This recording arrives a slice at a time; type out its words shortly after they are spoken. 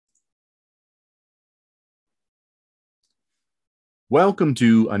Welcome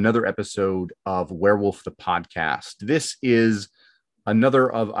to another episode of Werewolf the Podcast. This is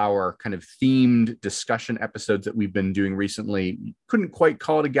another of our kind of themed discussion episodes that we've been doing recently. Couldn't quite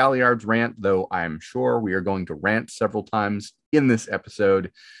call it a Galliard's rant, though I'm sure we are going to rant several times in this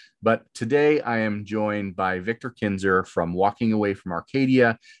episode. But today I am joined by Victor Kinzer from Walking Away from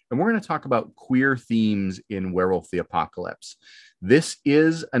Arcadia, and we're going to talk about queer themes in Werewolf the Apocalypse. This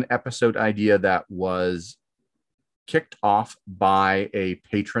is an episode idea that was kicked off by a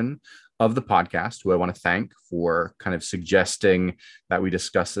patron of the podcast who I want to thank for kind of suggesting that we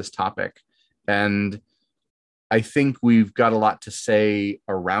discuss this topic. And I think we've got a lot to say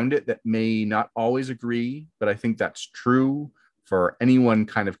around it that may not always agree, but I think that's true for anyone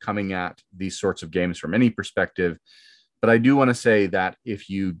kind of coming at these sorts of games from any perspective. But I do want to say that if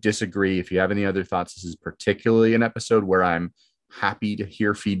you disagree, if you have any other thoughts, this is particularly an episode where I'm happy to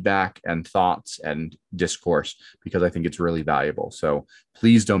hear feedback and thoughts and discourse because I think it's really valuable. So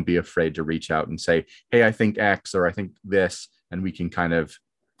please don't be afraid to reach out and say, hey, I think X or I think this, and we can kind of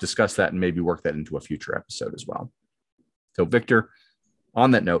discuss that and maybe work that into a future episode as well. So Victor,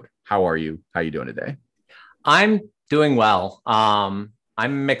 on that note, how are you? How are you doing today? I'm doing well.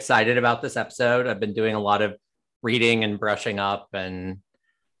 I'm excited about this episode. I've been doing a lot of reading and brushing up, and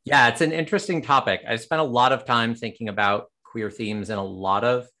yeah, it's an interesting topic. I spent a lot of time thinking about queer themes in a lot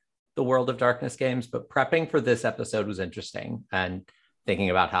of the World of Darkness games, but prepping for this episode was interesting and thinking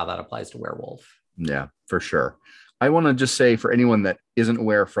about how that applies to Werewolf. Yeah, for sure. I want to just say for anyone that isn't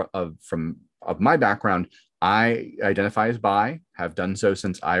aware of my background, I identify as bi, have done so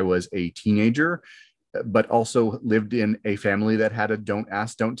since I was a teenager, but also lived in a family that had a don't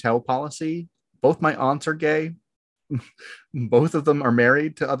ask, don't tell policy. Both my aunts are gay. Both of them are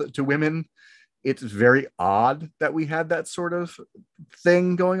married to women. It's very odd that we had that sort of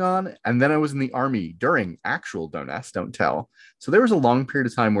thing going on. And then I was in the army during actual don't ask, don't tell. So there was a long period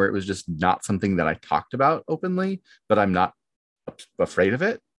of time where it was just not something that I talked about openly, but I'm not afraid of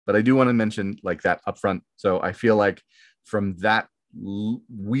it. But I do want to mention like that upfront. So I feel like from that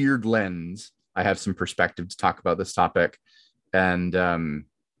weird lens, I have some perspective to talk about this topic. And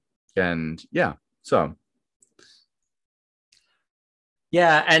yeah, so.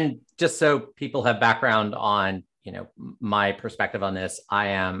 Yeah, and just so people have background on, my perspective on this, I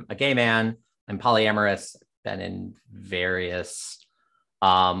am a gay man. I'm polyamorous, been in various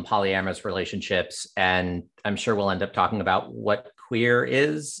polyamorous relationships, and I'm sure we'll end up talking about what queer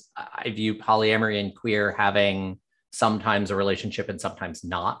is. I view polyamory and queer having sometimes a relationship and sometimes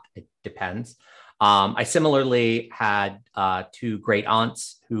not. It depends. I similarly had two great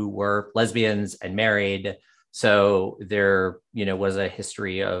aunts who were lesbians and married. So there, was a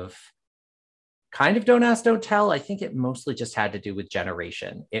history of kind of don't ask, don't tell. I think it mostly just had to do with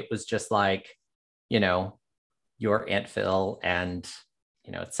generation. It was just like, your Aunt Phil and,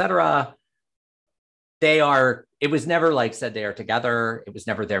 et cetera. It was never like said they are together. It was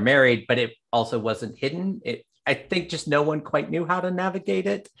never they're married, but it also wasn't hidden. I think just no one quite knew how to navigate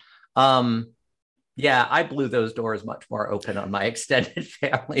it. Yeah, I blew those doors much more open on my extended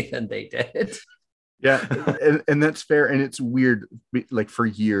family than they did. Yeah, and that's fair. And it's weird. Like for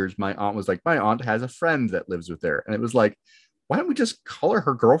years, my aunt was like, my aunt has a friend that lives with her. And it was like, why don't we just call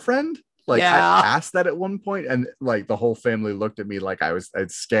her girlfriend? Like Yeah. I asked that at one point, and like the whole family looked at me like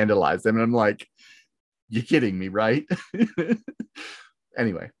I'd scandalized them. And I'm like, you're kidding me, right?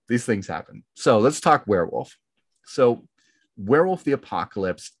 Anyway, these things happen. So let's talk werewolf. So Werewolf the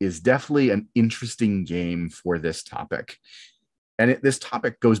Apocalypse is definitely an interesting game for this topic. And this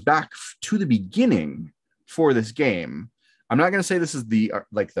topic goes back to the beginning for this game. I'm not going to say this is the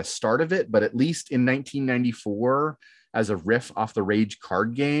start of it, but at least in 1994, as a riff off the Rage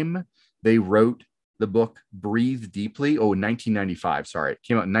card game, they wrote the book Breathe Deeply. Oh, in 1995, sorry. It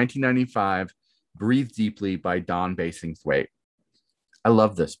came out in 1995, Breathe Deeply by Don Basingthwaite. I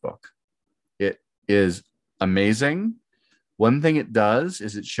love this book. It is amazing. One thing it does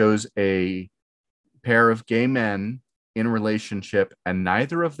is it shows a pair of gay men in a relationship and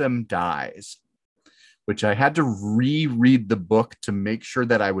neither of them dies, which I had to reread the book to make sure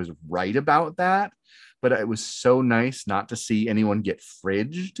that I was right about that. But it was so nice not to see anyone get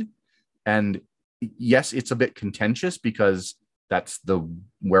fridged. And yes, it's a bit contentious because that's the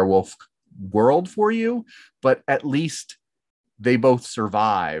werewolf world for you, but at least they both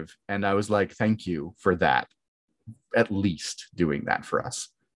survive. And I was like, thank you for that, at least doing that for us.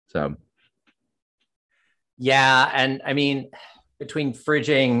 So Yeah, and I mean, between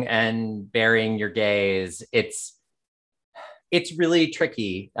fridging and burying your gays, it's really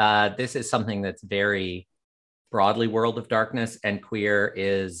tricky. This is something that's very broadly World of Darkness, and queer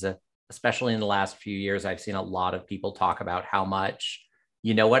is especially in the last few years, I've seen a lot of people talk about how much,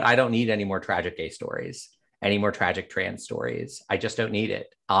 you know what, I don't need any more tragic gay stories, any more tragic trans stories. I just don't need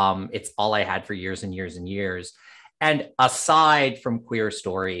it. It's all I had for years and years and years. And aside from queer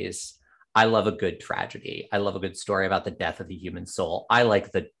stories, I love a good tragedy. I love a good story about the death of the human soul. I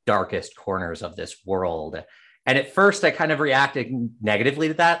like the darkest corners of this world. And at first, I kind of reacted negatively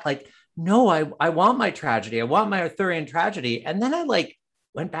to that. Like, no, I want my tragedy. I want my Arthurian tragedy. And then I like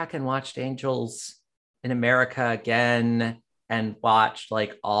went back and watched Angels in America again and watched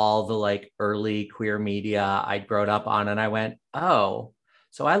like all the like early queer media I'd grown up on. And I went, oh,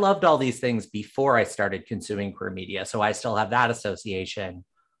 so I loved all these things before I started consuming queer media. So I still have that association.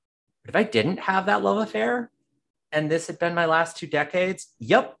 But if I didn't have that love affair and this had been my last 2 decades,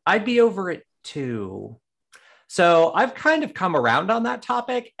 yep, I'd be over it too. So I've kind of come around on that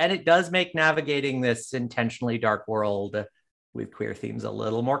topic, and it does make navigating this intentionally dark world with queer themes a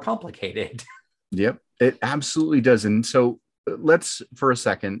little more complicated. Yep, it absolutely does. And so let's for a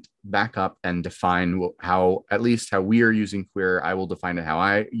second back up and define how, at least how we are using queer. I will define it how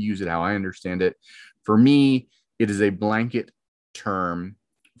I use it, how I understand it. For me, it is a blanket term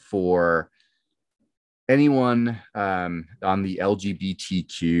for anyone on the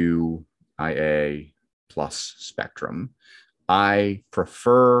LGBTQIA plus spectrum. I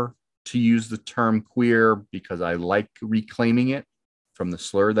prefer to use the term queer because I like reclaiming it from the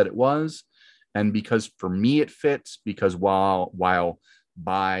slur that it was, and because for me it fits, because while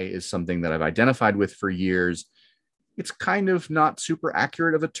bi is something that I've identified with for years, it's kind of not super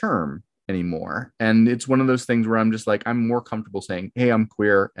accurate of a term anymore. And it's one of those things where I'm just like, I'm more comfortable saying, hey, I'm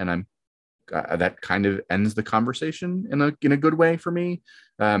queer, and I'm that kind of ends the conversation in a good way for me.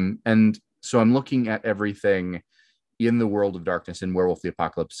 And so I'm looking at everything in the world of darkness and Werewolf the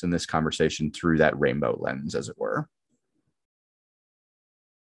Apocalypse in this conversation through that rainbow lens, as it were.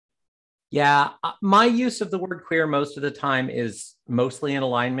 Yeah, my use of the word queer most of the time is mostly in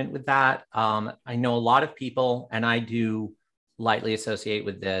alignment with that. I know a lot of people, and I do lightly associate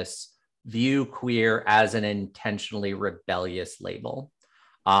with this, view queer as an intentionally rebellious label.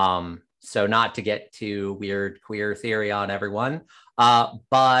 So not to get too weird queer theory on everyone,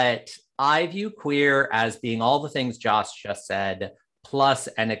 but I view queer as being all the things Josh just said, plus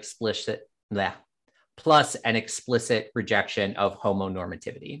an explicit rejection of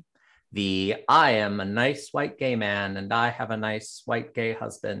homonormativity. I am a nice white gay man, and I have a nice white gay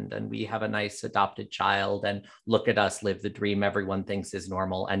husband, and we have a nice adopted child, and look at us live the dream everyone thinks is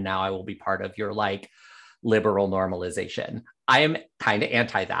normal, and now I will be part of your like liberal normalization. I am kind of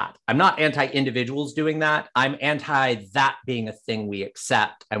anti that. I'm not anti individuals doing that. I'm anti that being a thing we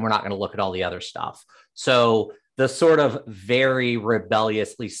accept, and we're not going to look at all the other stuff. So the sort of very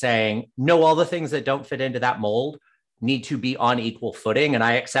rebelliously saying, no, all the things that don't fit into that mold need to be on equal footing, and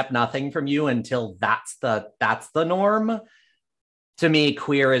I accept nothing from you until that's the norm. To me,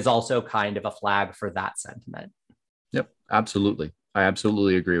 queer is also kind of a flag for that sentiment. Yep, absolutely. I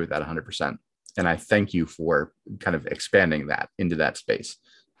absolutely agree with that 100%. And I thank you for kind of expanding that into that space.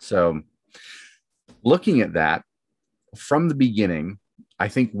 So looking at that from the beginning, I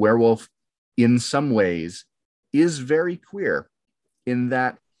think Werewolf in some ways is very queer in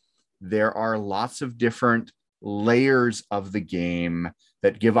that there are lots of different layers of the game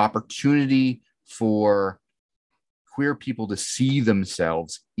that give opportunity for queer people to see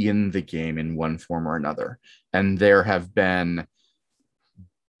themselves in the game in one form or another. And there have been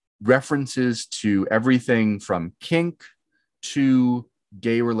references to everything from kink to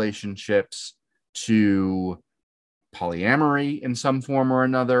gay relationships to polyamory in some form or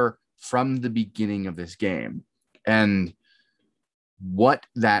another from the beginning of this game. And what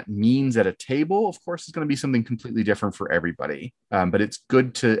that means at a table, of course, is going to be something completely different for everybody. But it's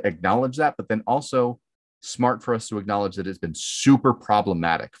good to acknowledge that, but then also smart for us to acknowledge that it's been super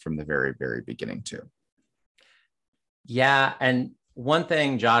problematic from the very, very beginning too. Yeah. And one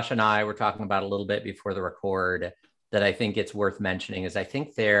thing Josh and I were talking about a little bit before the record that I think it's worth mentioning is I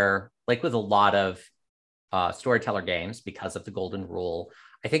think they're like with a lot of storyteller games, because of the golden rule,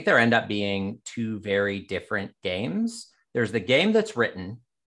 I think there end up being 2 very different games. There's the game that's written,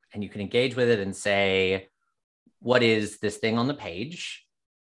 and you can engage with it and say, what is this thing on the page?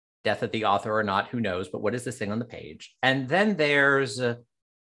 Death of the author or not, who knows, but what is this thing on the page? And then there's,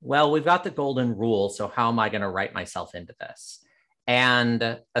 well, we've got the golden rule, so how am I going to write myself into this?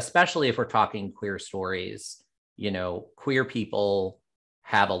 And especially if we're talking queer stories, you know, queer people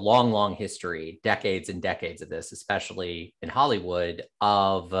have a long, long history, decades and decades of this, especially in Hollywood,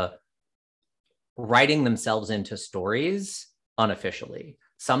 of writing themselves into stories unofficially.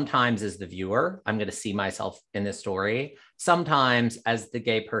 Sometimes as the viewer, I'm going to see myself in this story. Sometimes as the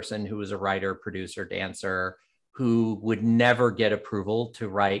gay person who is a writer, producer, dancer, who would never get approval to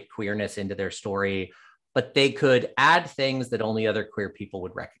write queerness into their story, but they could add things that only other queer people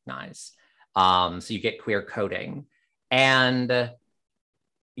would recognize. So you get queer coding. And,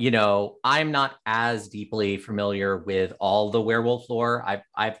 you know, I'm not as deeply familiar with all the werewolf lore.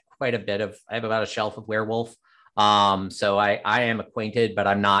 I've quite a bit of, I have about a shelf of werewolf. So I am acquainted, but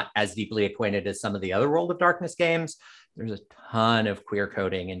I'm not as deeply acquainted as some of the other World of Darkness games. There's a ton of queer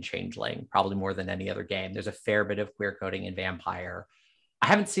coding in Changeling, probably more than any other game. There's a fair bit of queer coding in Vampire. I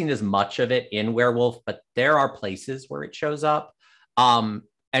haven't seen as much of it in Werewolf, but there are places where it shows up. And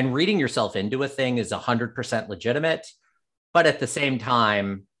reading yourself into a thing is 100% legitimate. But at the same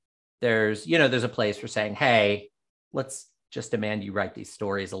time, there's a place for saying, hey, let's just demand you write these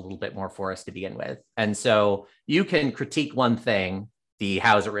stories a little bit more for us to begin with. And so you can critique one thing, the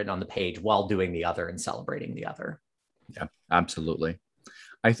how is it written on the page, while doing the other and celebrating the other. Yeah, absolutely.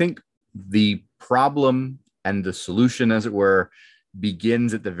 I think the problem and the solution, as it were,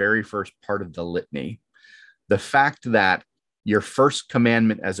 begins at the very first part of the litany. The fact that your first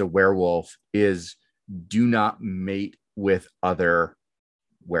commandment as a werewolf is do not mate with other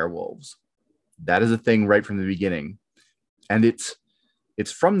werewolves. That is a thing right from the beginning. And it's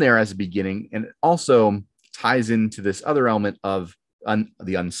from there as a beginning. And it also ties into this other element of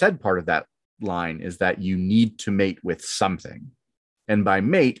the unsaid part of that line is that you need to mate with something. And by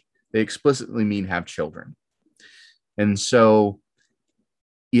mate, they explicitly mean have children. And so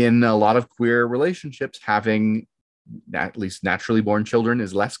in a lot of queer relationships, having at least naturally born children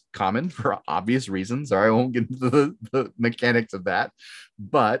is less common for obvious reasons. I won't get into the mechanics of that.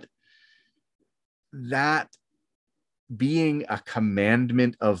 But that being a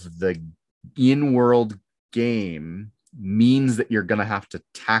commandment of the in-world game means that you're going to have to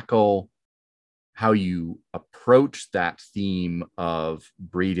tackle how you approach that theme of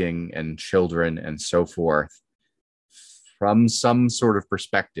breeding and children and so forth from some sort of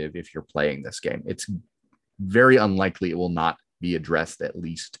perspective. If you're playing this game, it's very unlikely it will not be addressed, at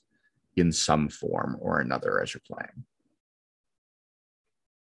least in some form or another, as you're playing.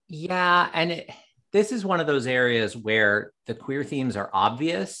 Yeah, and this is one of those areas where the queer themes are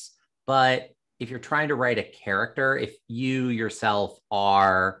obvious, but if you're trying to write a character, if you yourself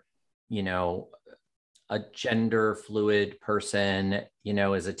are, a gender fluid person,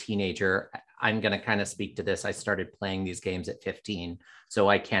 as a teenager, I'm going to kind of speak to this. I started playing these games at 15, so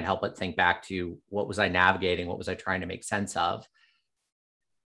I can't help but think back to what was I navigating? What was I trying to make sense of?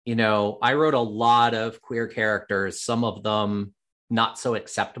 I wrote a lot of queer characters, some of them not so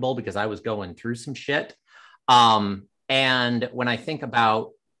acceptable because I was going through some shit. And when I think about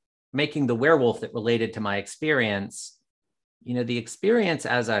making the werewolf that related to my experience, the experience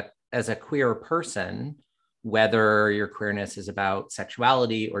as a queer person, whether your queerness is about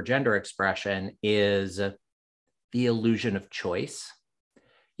sexuality or gender expression, is the illusion of choice.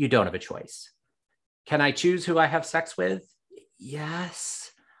 You don't have a choice. Can I choose who I have sex with?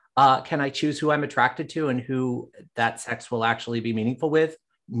 Yes. Can I choose who I'm attracted to and who that sex will actually be meaningful with?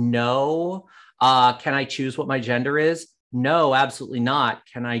 No. Can I choose what my gender is? No, absolutely not.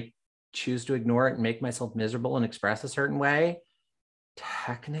 Can I choose to ignore it and make myself miserable and express a certain way?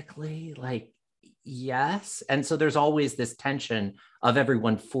 Technically, yes. And so there's always this tension of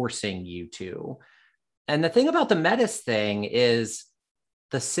everyone forcing you to. And the thing about the Metis thing is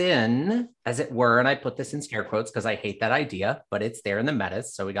the sin, as it were, and I put this in scare quotes because I hate that idea, but it's there in the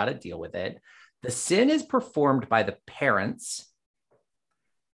Metis, so we got to deal with it. The sin is performed by the parents,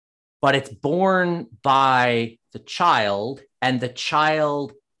 but it's born by the child, and the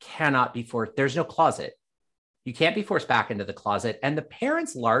child cannot be forced. There's no closet. You can't be forced back into the closet. And the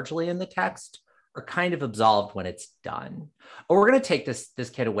parents largely in the text are kind of absolved when it's done. Or we're going to take this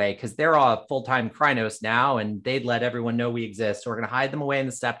kid away because they're a full-time Krynos now and they'd let everyone know we exist. So we're going to hide them away in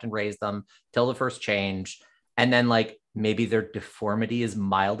the Sept and raise them till the first change. And then maybe their deformity is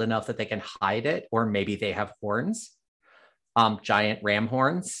mild enough that they can hide it, or maybe they have horns, giant ram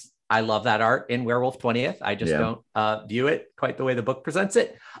horns. I love that art in Werewolf 20th. I just don't view it quite the way the book presents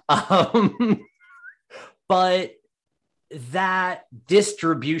it. But that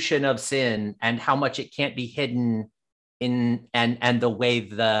distribution of sin and how much it can't be hidden in and the way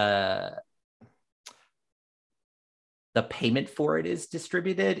the payment for it is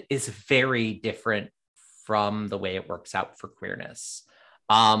distributed is very different from the way it works out for queerness.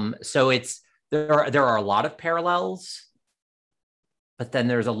 So there are a lot of parallels, but then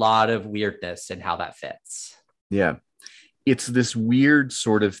there's a lot of weirdness in how that fits. Yeah. It's this weird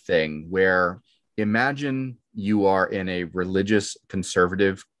sort of thing where imagine you are in a religious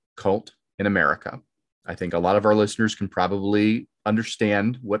conservative cult in America. I think a lot of our listeners can probably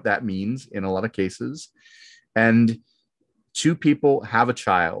understand what that means in a lot of cases. And two people have a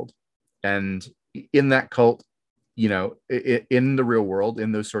child, and in that cult, in the real world,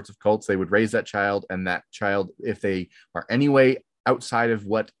 in those sorts of cults, they would raise that child, and that child, if they are anyway outside of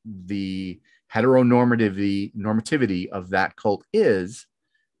what the normativity of that cult is,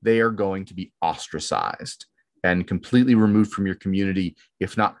 they are going to be ostracized and completely removed from your community,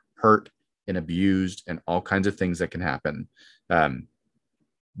 if not hurt and abused, and all kinds of things that can happen.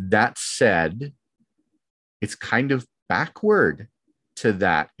 That said, it's kind of backward to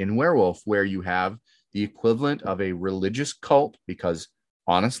that in Werewolf, where you have the equivalent of a religious cult, because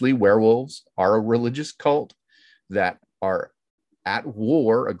honestly, werewolves are a religious cult that are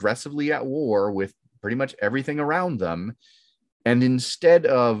aggressively at war with pretty much everything around them. And instead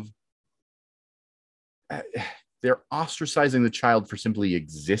of, they're ostracizing the child for simply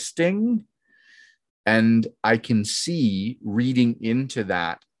existing. And I can see, reading into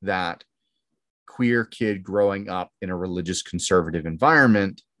that queer kid growing up in a religious conservative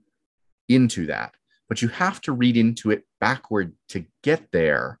environment into that. But you have to read into it backward to get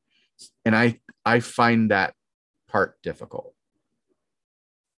there. And I find that part difficult.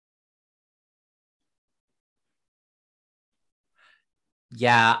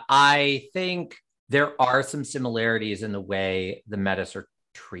 Yeah, I think there are some similarities in the way the metas are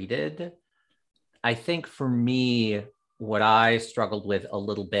treated. I think for me, what I struggled with a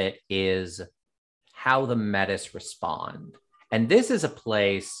little bit is how the metas respond. And this is a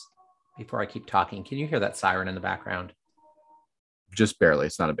place, before I keep talking, can you hear that siren in the background? Just barely.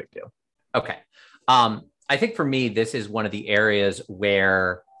 It's not a big deal. Okay. I think for me, this is one of the areas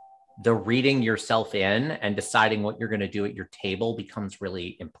where the reading yourself in and deciding what you're going to do at your table becomes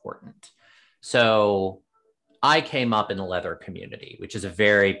really important. So I came up in the leather community, which is a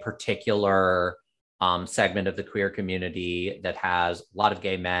very particular segment of the queer community that has a lot of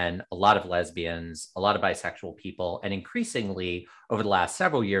gay men, a lot of lesbians, a lot of bisexual people, and increasingly over the last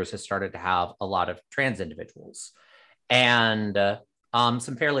several years has started to have a lot of trans individuals and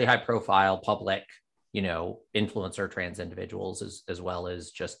some fairly high profile public, influencer trans individuals, as well as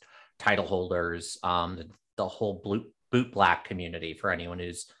just title holders. The whole boot black community, for anyone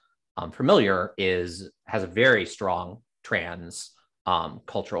who's familiar, has a very strong trans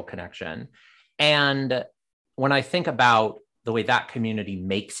cultural connection. And when I think about the way that community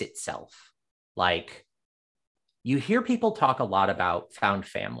makes itself, like, you hear people talk a lot about found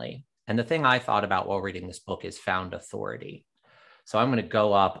family. And the thing I thought about while reading this book is found authority. So I'm going to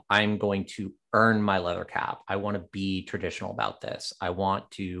go up, I'm going to earn my leather cap. I want to be traditional about this. I want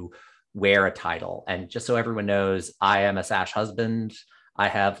to wear a title. And just so everyone knows, I am a SASH husband. I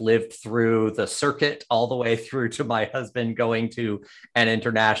have lived through the circuit all the way through to my husband going to an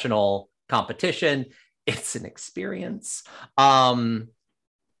international competition. It's an experience. But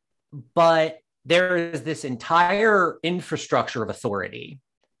there is this entire infrastructure of authority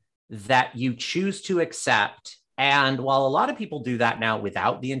that you choose to accept. And while a lot of people do that now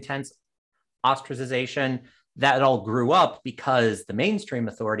without the intense ostracization, that all grew up because the mainstream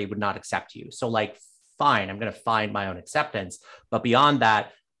authority would not accept you. So, like, fine, I'm going to find my own acceptance. But beyond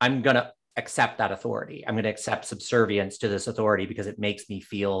that, I'm going to accept that authority. I'm going to accept subservience to this authority because it makes me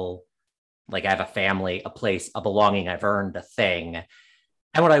feel like I have a family, a place, a belonging. I've earned a thing.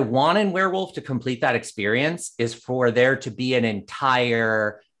 And what I want in Werewolf to complete that experience is for there to be an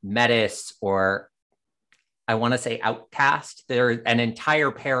entire metis, or I want to say outcast. There's an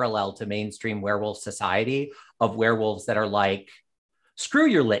entire parallel to mainstream werewolf society of werewolves that are like, screw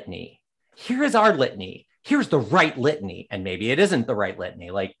your litany. Here is our litany. Here's the right litany. And maybe it isn't the right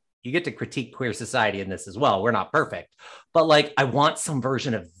litany. Like, you get to critique queer society in this as well. We're not perfect. But like, I want some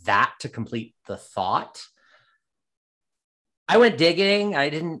version of that to complete the thought. I went digging. I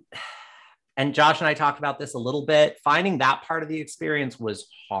didn't. And Josh and I talked about this a little bit. Finding that part of the experience was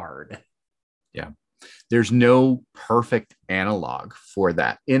hard. Yeah. There's no perfect analog for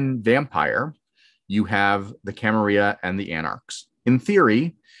that. In Vampire, you have the Camarilla and the Anarchs. In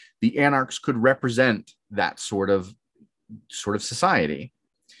theory, the Anarchs could represent that sort of society.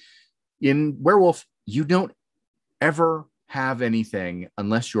 In Werewolf, you don't ever have anything,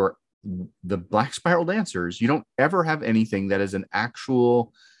 unless you're the Black Spiral Dancers, you don't ever have anything that is an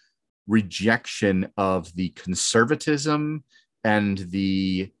actual rejection of the conservatism and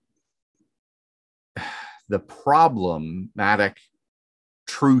the problematic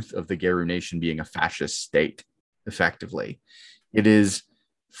truth of the Geru Nation being a fascist state, effectively. It is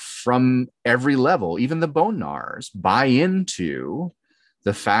from every level. Even the Bone Gnars buy into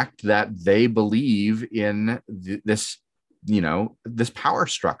the fact that they believe in this, this power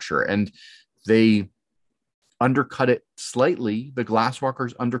structure, and they undercut it slightly. The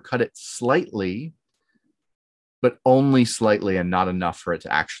Glasswalkers undercut it slightly, but only slightly, and not enough for it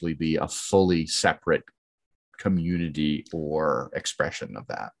to actually be a fully separate community or expression of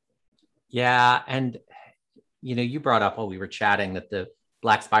that. Yeah. And, you brought up while we were chatting that the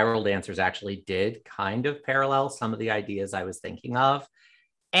Black Spiral Dancers actually did kind of parallel some of the ideas I was thinking of.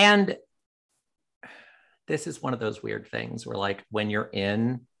 And this is one of those weird things where, like, when you're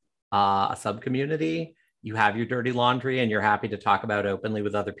in a sub community, you have your dirty laundry and you're happy to talk about openly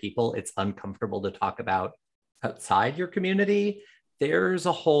with other people. It's uncomfortable to talk about outside your community. There's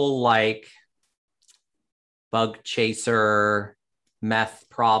a whole like bug chaser meth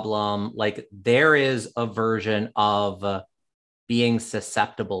problem. Like, there is a version of being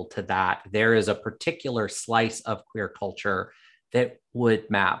susceptible to that. There is a particular slice of queer culture that would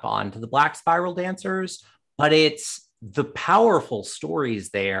map onto the Black Spiral Dancers, but it's the powerful stories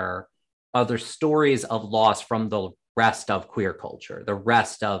there are the stories of loss from the rest of queer culture, the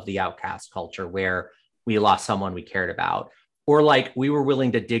rest of the outcast culture, where we lost someone we cared about, or like we were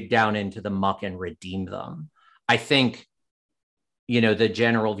willing to dig down into the muck and redeem them. I think, the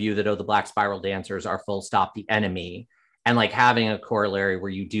general view that, the Black Spiral Dancers are full stop the enemy, and like having a corollary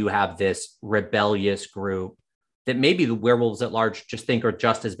where you do have this rebellious group that maybe the werewolves at large just think are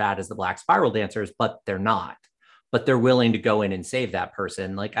just as bad as the Black Spiral Dancers, but they're not. But they're willing to go in and save that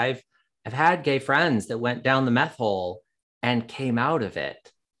person. Like, I've had gay friends that went down the meth hole and came out of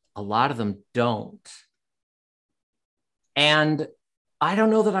it. A lot of them don't. And I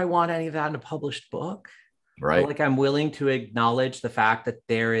don't know that I want any of that in a published book. Right. But like, I'm willing to acknowledge the fact that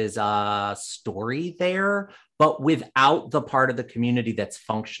there is a story there, but without the part of the community that's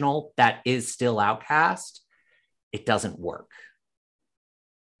functional, that is still outcast, it doesn't work.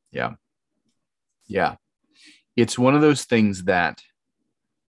 Yeah. Yeah. It's one of those things that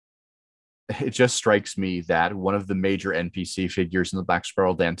it just strikes me that one of the major NPC figures in the Black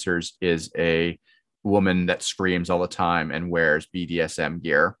Spiral Dancers is a woman that screams all the time and wears BDSM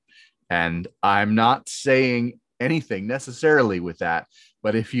gear. And I'm not saying anything necessarily with that,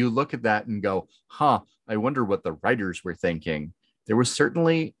 but if you look at that and go, I wonder what the writers were thinking, there was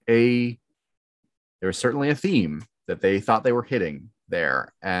certainly a theme that they thought they were hitting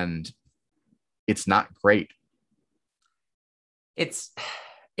there, and it's not great. It's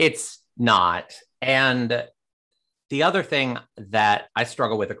not. And the other thing that I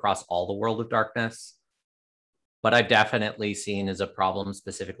struggle with across all the World of Darkness, but I've definitely seen as a problem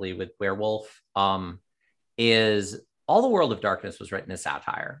specifically with Werewolf, is all the World of Darkness was written as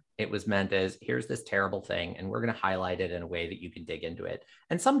satire. It was meant as, here's this terrible thing, and we're going to highlight it in a way that you can dig into it.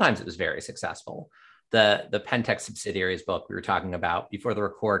 And sometimes it was very successful. The Pentex Subsidiaries book we were talking about before the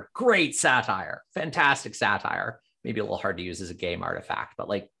record, great satire, fantastic satire. Maybe a little hard to use as a game artifact, but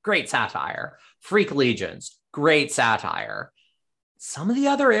like great satire. Freak Legions, great satire. Some of the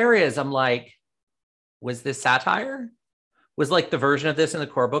other areas, I'm like, was this satire? Was like the version of this in the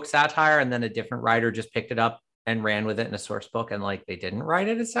core book satire, and then a different writer just picked it up and ran with it in a source book, and like they didn't write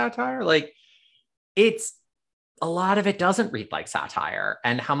it as satire? Like, it's a lot of it doesn't read like satire,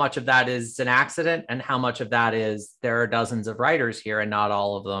 and how much of that is an accident and how much of that is there are dozens of writers here and not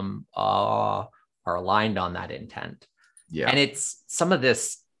all of them are aligned on that intent. Yeah. And it's some of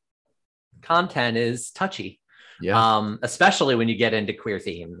this content is touchy, especially when you get into queer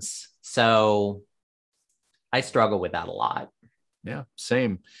themes. So I struggle with that a lot. Yeah,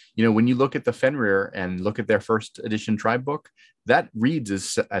 same. When you look at the Fenrir and look at their first edition tribe book, that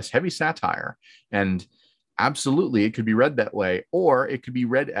reads as heavy satire, and absolutely it could be read that way, or it could be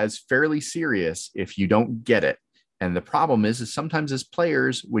read as fairly serious if you don't get it. And the problem is sometimes as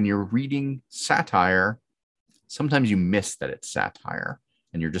players, when you're reading satire, sometimes you miss that it's satire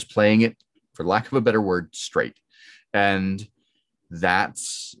and you're just playing it, for lack of a better word, straight. And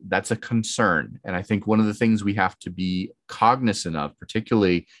that's a concern. And I think one of the things we have to be cognizant of,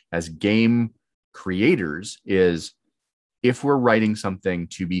 particularly as game creators, is if we're writing something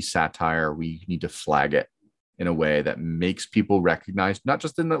to be satire, we need to flag it in a way that makes people recognize, not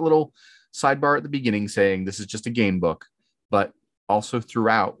just in that little sidebar at the beginning saying this is just a game book, but also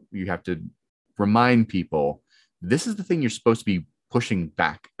throughout. You have to remind people this is the thing you're supposed to be pushing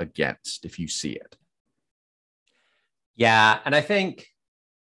back against if you see it. Yeah. And I think,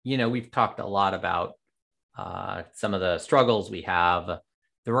 we've talked a lot about some of the struggles we have.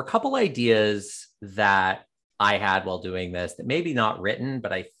 There were a couple ideas that I had while doing this that maybe not written,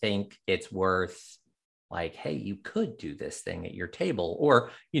 but I think it's worth, like, hey, you could do this thing at your table.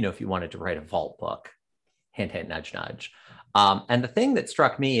 Or, if you wanted to write a vault book, hint, hint, nudge, nudge. And the thing that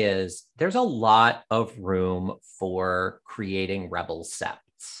struck me is there's a lot of room for creating rebel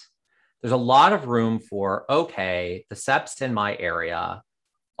septs. There's a lot of room for, okay, the septs in my area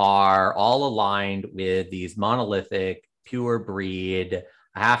are all aligned with these monolithic, pure breed.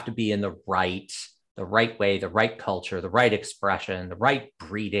 I have to be in the right way, the right culture, the right expression, the right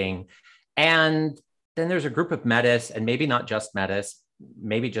breeding. And then there's a group of metis, and maybe not just metis,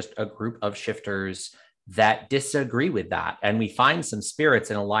 maybe just a group of shifters that disagree with that. And we find some spirits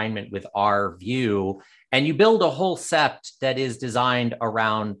in alignment with our view. And you build a whole sept that is designed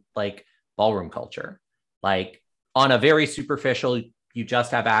around like ballroom culture. Like on a very superficial, you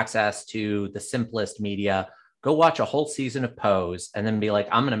just have access to the simplest media. Go watch a whole season of Pose and then be like,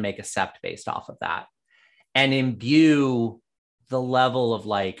 I'm going to make a sept based off of that and imbue the level of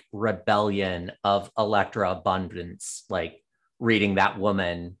like rebellion of Electra Abundance, like reading that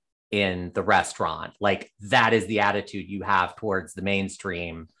woman in the restaurant. Like that is the attitude you have towards the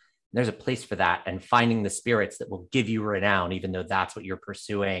mainstream. There's a place for that, and finding the spirits that will give you renown, even though that's what you're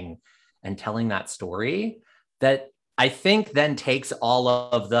pursuing, and telling that story that I think then takes all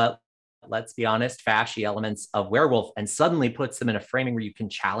of the, let's be honest, fashy elements of werewolf and suddenly puts them in a framing where you can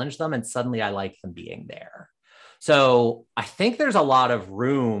challenge them. And suddenly I like them being there. So I think there's a lot of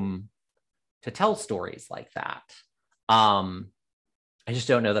room to tell stories like that. I just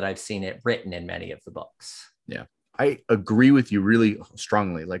don't know that I've seen it written in many of the books. Yeah, I agree with you really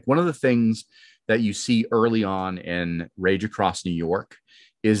strongly. Like one of the things that you see early on in Rage Across New York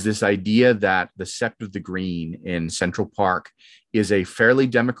is this idea that the Sept of the Green in Central Park is a fairly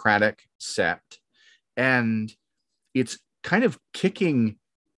democratic sept, and it's kind of kicking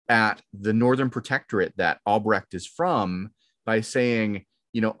at the Northern Protectorate that Albrecht is from by saying,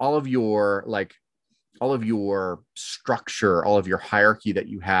 you know, all of your structure, all of your hierarchy that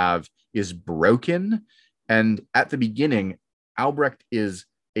you have is broken. And at the beginning, Albrecht is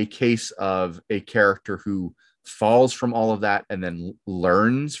a case of a character who falls from all of that and then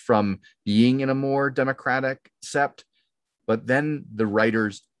learns from being in a more democratic sept. But then the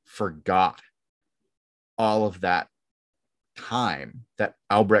writers forgot all of that time that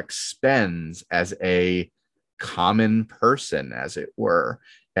Albrecht spends as a common person, as it were.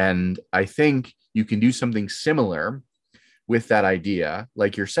 And I think you can do something similar with that idea.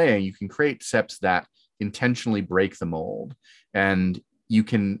 Like you're saying, you can create septs that intentionally break the mold, and you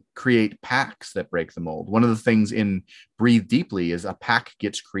can create packs that break the mold. One of the things in Breathe Deeply is a pack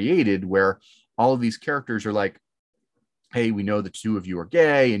gets created where all of these characters are like, hey, we know the two of you are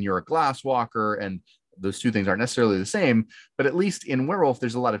gay and you're a glass walker, and those two things aren't necessarily the same, but at least in Werewolf,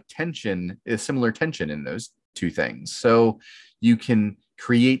 there's a lot of tension, a similar tension in those two things. So you can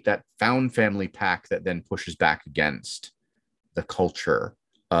create that found family pack that then pushes back against the culture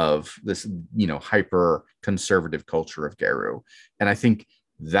of this, you know, hyper conservative culture of Garou. And I think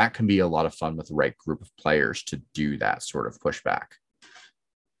that can be a lot of fun with the right group of players to do that sort of pushback.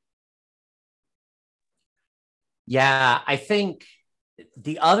 Yeah, I think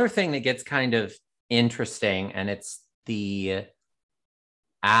the other thing that gets kind of interesting, and it's the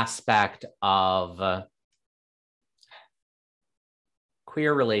aspect of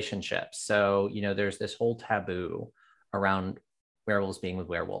queer relationships. So, you know, there's this whole taboo around werewolves being with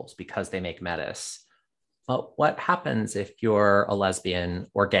werewolves because they make metis. But what happens if you're a lesbian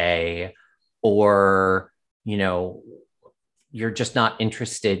or gay, or, you know, you're just not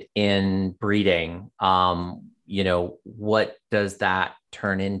interested in breeding? You know, what does that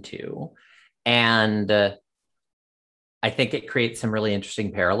turn into? And I think it creates some really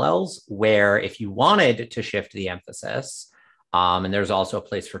interesting parallels where if you wanted to shift the emphasis, and there's also a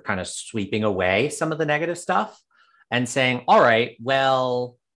place for kind of sweeping away some of the negative stuff and saying, all right,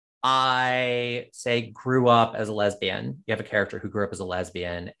 well, I say grew up as a lesbian. You have a character who grew up as a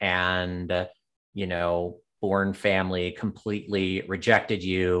lesbian and, you know, born family completely rejected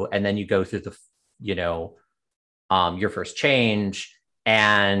you. And then you go through the, you know, your first change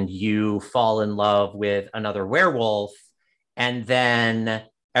and you fall in love with another werewolf. And then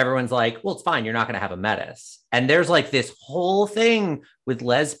everyone's like, well, it's fine. You're not going to have a metis. And there's like this whole thing with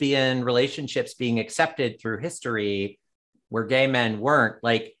lesbian relationships being accepted through history where gay men weren't.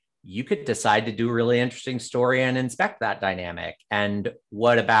 Like, you could decide to do a really interesting story and inspect that dynamic. And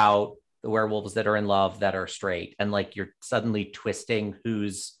what about the werewolves that are in love that are straight? And like, you're suddenly twisting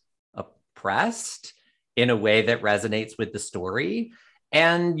who's oppressed in a way that resonates with the story.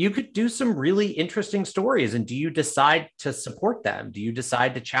 And you could do some really interesting stories. And do you decide to support them? Do you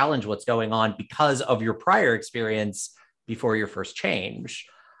decide to challenge what's going on because of your prior experience before your first change?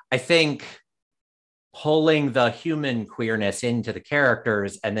 I think pulling the human queerness into the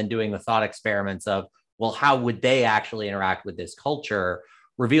characters and then doing the thought experiments of, well, how would they actually interact with this culture,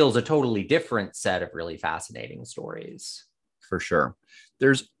 reveals a totally different set of really fascinating stories. For sure.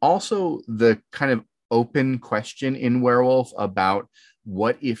 There's also the kind of open question in Werewolf about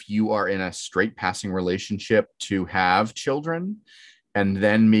what if you are in a straight passing relationship to have children, and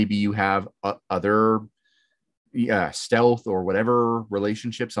then maybe you have other stealth or whatever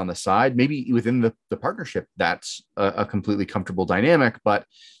relationships on the side. Maybe within the partnership, that's a completely comfortable dynamic, but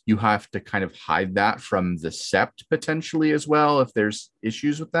you have to kind of hide that from the sept potentially as well if there's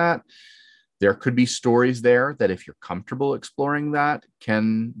issues with that. There could be stories there that if you're comfortable exploring that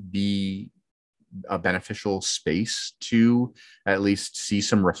can be a beneficial space to at least see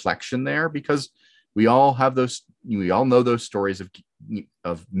some reflection there, because we all know those stories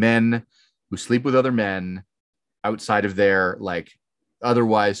of men who sleep with other men outside of their like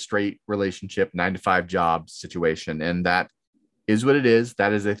otherwise straight relationship 9-to-5 job situation, and that is what it is.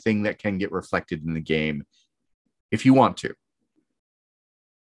 That is a thing that can get reflected in the game if you want to.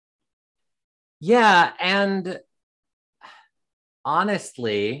 Yeah, and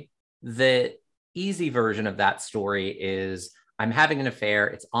honestly, the easy version of that story is I'm having an affair,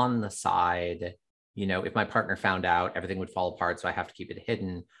 it's on the side, if my partner found out, everything would fall apart, so I have to keep it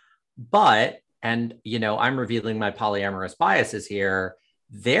hidden. But, and I'm revealing my polyamorous biases here,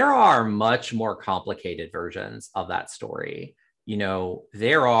 there are much more complicated versions of that story.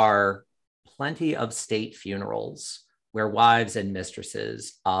 There are plenty of state funerals where wives and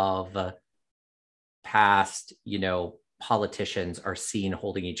mistresses of past, politicians are seen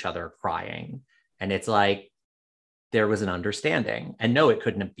holding each other crying. And it's like, there was an understanding. And no, it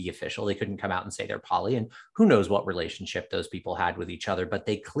couldn't be official. They couldn't come out and say they're poly. And who knows what relationship those people had with each other, but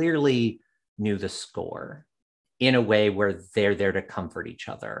they clearly knew the score in a way where they're there to comfort each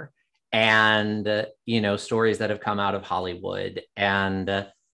other. And, stories that have come out of Hollywood and,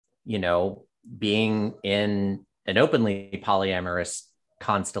 being in an openly polyamorous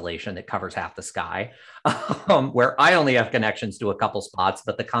constellation that covers half the sky, where I only have connections to a couple spots,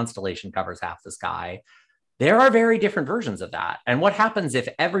 but the constellation covers half the sky. There are very different versions of that. And what happens if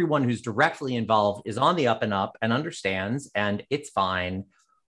everyone who's directly involved is on the up and up and understands and it's fine,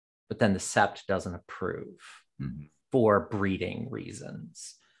 but then the sept doesn't approve for breeding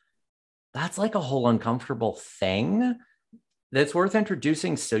reasons? That's like a whole uncomfortable thing that's worth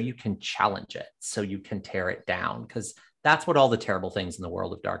introducing so you can challenge it, so you can tear it down, because that's what all the terrible things in the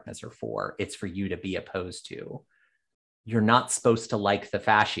world of darkness are for. It's for you to be opposed to. You're not supposed to like the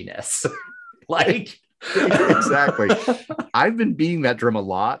fasciness. Like, exactly. I've been beating that drum a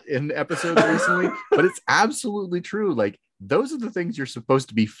lot in episodes recently, but it's absolutely true. Like, those are the things you're supposed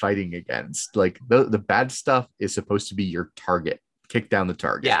to be fighting against. Like, the bad stuff is supposed to be your target. Kick down the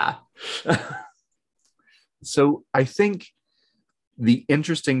target. Yeah. So I think the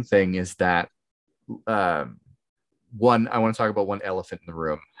interesting thing is that one, I want to talk about one elephant in the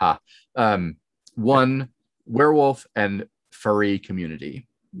room. One, werewolf and furry community.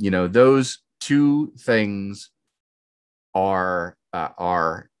 Those two things are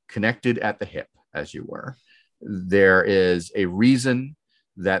connected at the hip, as you were. There is a reason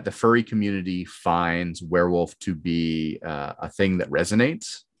that the furry community finds werewolf to be a thing that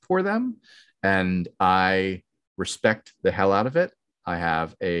resonates for them, and I respect the hell out of it. I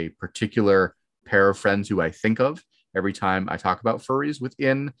have a particular pair of friends who I think of every time I talk about furries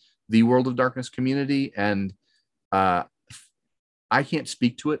within the World of Darkness community, and I can't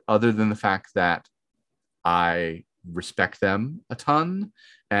speak to it other than the fact that I respect them a ton,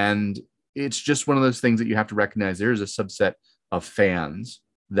 and it's just one of those things that you have to recognize. There's a subset of fans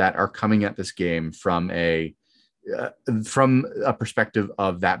that are coming at this game from a perspective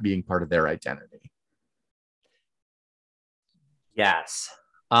of that being part of their identity. Yes.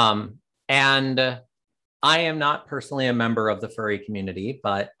 And I am not personally a member of the furry community,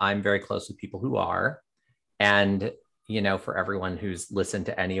 but I'm very close with people who are. And, for everyone who's listened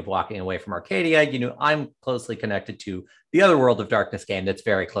to any of Walking Away from Arcadia, I'm closely connected to the other World of Darkness game that's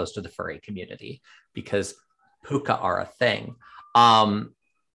very close to the furry community, because puka are a thing.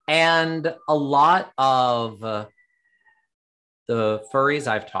 And a lot of the furries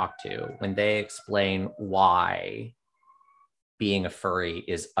I've talked to, when they explain why being a furry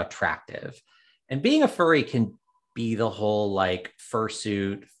is attractive, and being a furry can be the whole like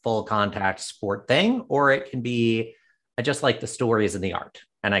fursuit, full contact sport thing, or it can be, I just like the stories and the art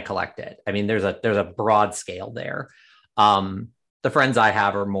and I collect it. I mean, there's a broad scale there. The friends I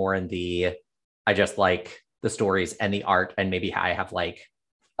have are more in the, I just like the stories and the art, and maybe I have like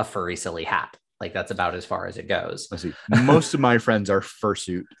a furry silly hat. Like, that's about as far as it goes. I see. Most of my friends are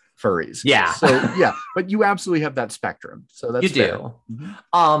fursuit furries. Yeah. So yeah, but you absolutely have that spectrum. So that's you fair. do.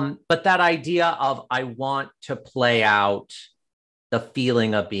 Mm-hmm. But that idea of I want to play out the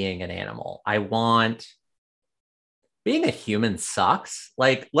feeling of being an animal. I want being a human sucks.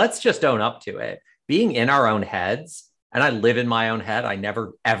 Like, let's just own up to it. Being in our own heads, and I live in my own head. I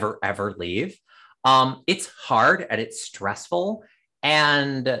never, ever, ever leave. It's hard and it's stressful.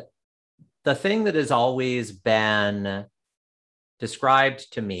 And the thing that has always been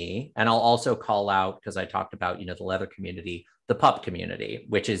described to me, and I'll also call out, because I talked about, the leather community, the pup community,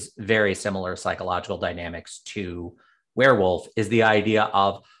 which is very similar psychological dynamics to werewolf, is the idea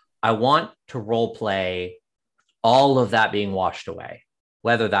of I want to role play all of that being washed away,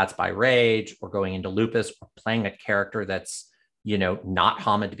 whether that's by rage or going into lupus or playing a character that's, not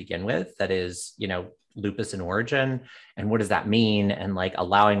Hamid to begin with, that is, lupus in origin. And what does that mean? And like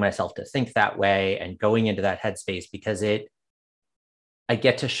allowing myself to think that way and going into that headspace, because I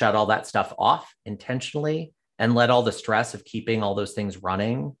get to shut all that stuff off intentionally and let all the stress of keeping all those things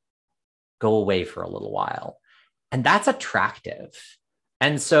running go away for a little while. And that's attractive.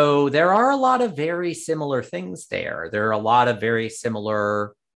 And so there are a lot of very similar things there. There are a lot of very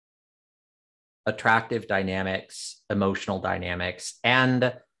similar attractive dynamics, emotional dynamics.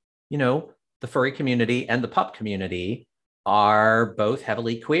 And, the furry community and the pup community are both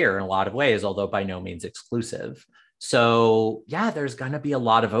heavily queer in a lot of ways, although by no means exclusive. So yeah, there's going to be a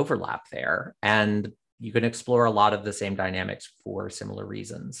lot of overlap there. And you can explore a lot of the same dynamics for similar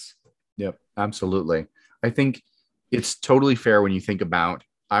reasons. Yep, absolutely. I think it's totally fair when you think about,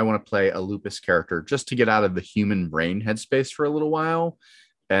 I want to play a lupus character just to get out of the human brain headspace for a little while,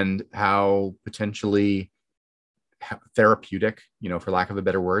 and how potentially therapeutic, for lack of a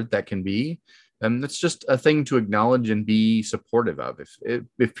better word, that can be. And that's just a thing to acknowledge and be supportive of.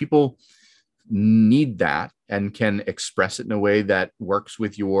 If people need that and can express it in a way that works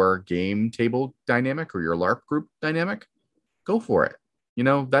with your game table dynamic or your LARP group dynamic, go for it.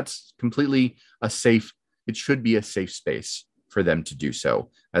 That's completely it should be a safe space for them to do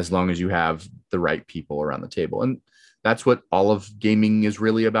so, as long as you have the right people around the table. And that's what all of gaming is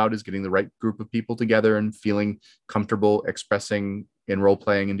really about, is getting the right group of people together and feeling comfortable expressing in role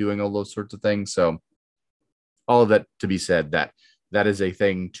playing and doing all those sorts of things. So all of that to be said, that is a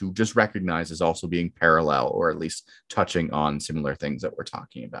thing to just recognize as also being parallel, or at least touching on similar things that we're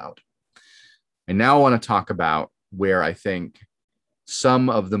talking about. I now want to talk about where I think some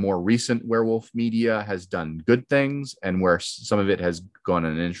of the more recent werewolf media has done good things, and where some of it has gone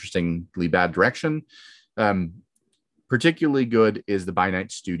in an interestingly bad direction. Particularly good is the By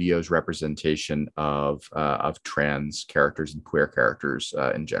Night Studios representation of trans characters and queer characters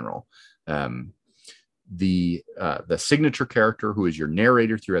in general. The signature character, who is your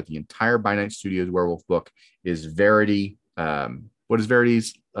narrator throughout the entire By Night Studios werewolf book, is Verity. What is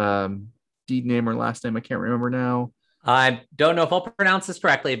Verity's deed name or last name? I can't remember now. I don't know if I'll pronounce this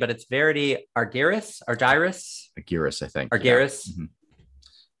correctly, but it's Verity Argyris, I think. Argyris. Yeah.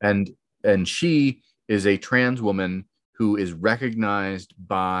 Mm-hmm. And she is a trans woman who is recognized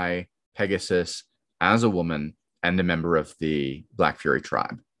by Pegasus as a woman and a member of the Black Fury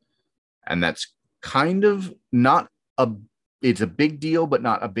tribe. And that's kind of it's a big deal, but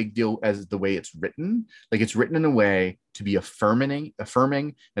not a big deal as the way it's written. Like, it's written in a way to be affirming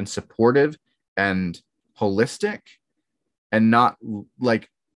and supportive and holistic, and not like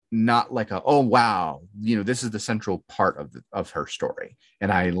a, oh wow, this is the central part of her story.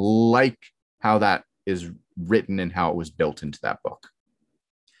 And I like how that is written and how it was built into that book.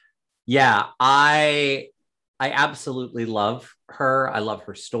 Yeah, I absolutely love her. I love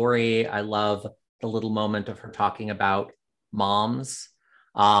her story. I love the little moment of her talking about moms.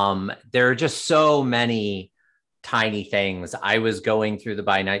 There are just so many tiny things. I was going through the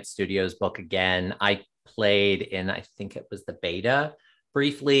By Night Studios book again. I played in, I think it was the beta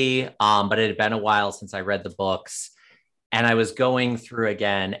briefly, but it had been a while since I read the books. And I was going through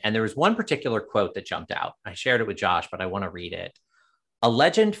again, and there was one particular quote that jumped out. I shared it with Josh, but I want to read it. A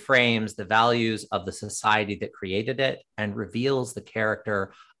legend frames the values of the society that created it and reveals the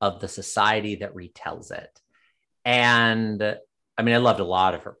character of the society that retells it. And I mean, I loved a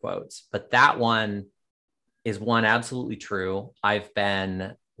lot of her quotes, but that one is one absolutely true. I've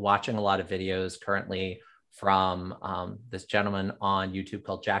been watching a lot of videos currently from this gentleman on YouTube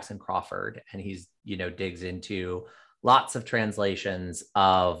called Jackson Crawford, and he's, digs into lots of translations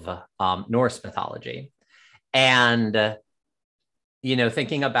of Norse mythology. And,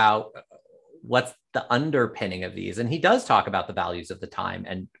 thinking about what's the underpinning of these. And he does talk about the values of the time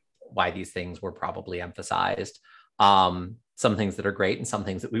and why these things were probably emphasized. Some things that are great and some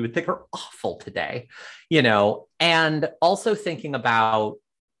things that we would think are awful today, and also thinking about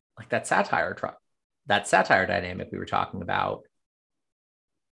like that satire dynamic we were talking about.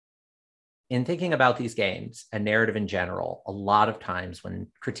 In thinking about these games and narrative in general, a lot of times when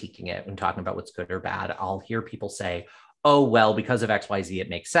critiquing it, when talking about what's good or bad, I'll hear people say, oh, well, because of XYZ, it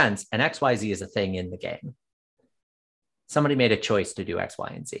makes sense. And XYZ is a thing in the game. Somebody made a choice to do X, Y,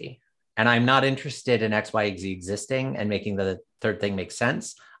 and Z. And I'm not interested in X, Y, and Z existing and making the third thing make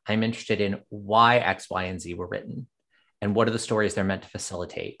sense. I'm interested in why X, Y, and Z were written and what are the stories they're meant to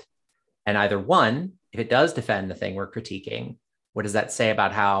facilitate. And either one, if it does defend the thing we're critiquing, what does that say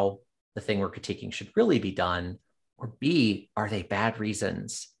about how the thing we're critiquing should really be done? Or B, are they bad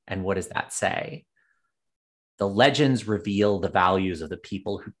reasons? And what does that say? The legends reveal the values of the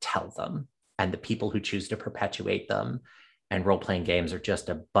people who tell them and the people who choose to perpetuate them. And role-playing games are just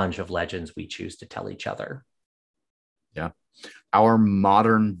a bunch of legends we choose to tell each other. Yeah. Our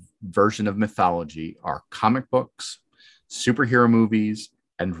modern version of mythology are comic books, superhero movies,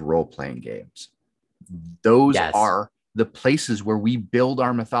 and role-playing games. Those are the places where we build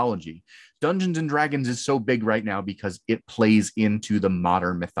our mythology. Dungeons and Dragons is so big right now because it plays into the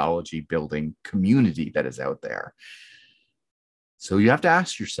modern mythology building community that is out there. So you have to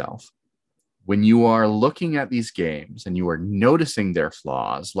ask yourself, when you are looking at these games and you are noticing their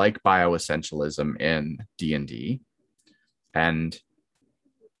flaws, like bioessentialism in D&D and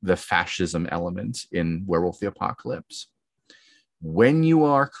the fascism elements in Werewolf the Apocalypse, when you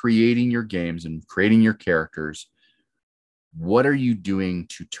are creating your games and creating your characters, what are you doing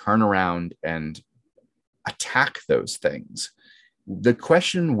to turn around and attack those things? The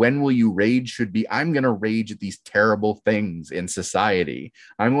question, when will you rage, should be, I'm going to rage at these terrible things in society.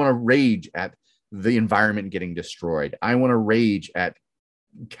 I want to rage at the environment getting destroyed. I want to rage at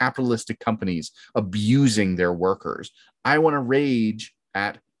capitalistic companies abusing their workers. I want to rage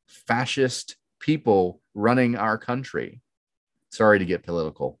at fascist people running our country. Sorry to get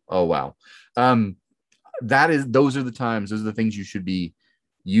political. Oh, wow. Those are the times, those are the things you should be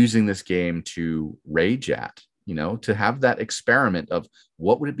using this game to rage at, to have that experiment of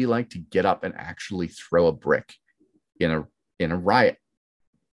what would it be like to get up and actually throw a brick in a riot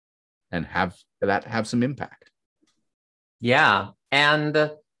and have that have some impact. Yeah.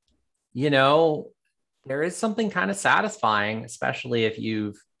 And, there is something kind of satisfying, especially if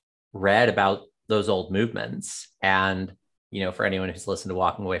you've read about those old movements. And, for anyone who's listened to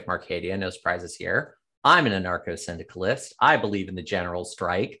Walking Away from Arcadia, no surprises here. I'm an anarcho-syndicalist. I believe in the general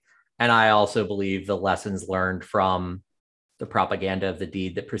strike. And I also believe the lessons learned from the propaganda of the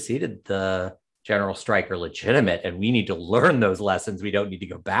deed that preceded the general strike are legitimate. And we need to learn those lessons. We don't need to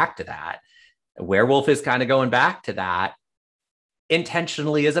go back to that. Werewolf is kind of going back to that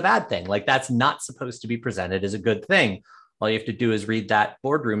intentionally as a bad thing. Like, that's not supposed to be presented as a good thing. All you have to do is read that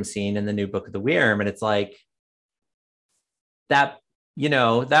boardroom scene in the new Book of the Wyrm. And it's like that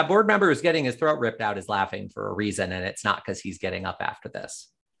board member who's getting his throat ripped out is laughing for a reason. And it's not because he's getting up after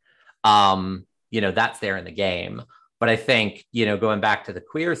this. That's there in the game. But I think, going back to the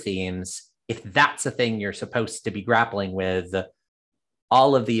queer themes, if that's a thing you're supposed to be grappling with,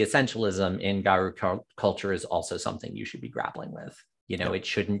 all of the essentialism in Garou culture is also something you should be grappling with. It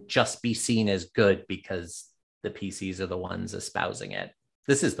shouldn't just be seen as good because the PCs are the ones espousing it.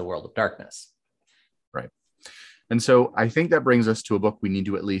 This is the world of darkness. Right. And so I think that brings us to a book we need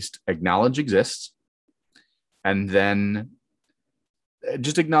to at least acknowledge exists, and then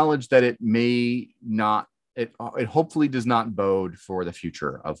just acknowledge that it may not, it hopefully does not bode for the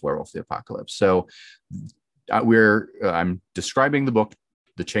future of Werewolf the Apocalypse. So I'm describing the book,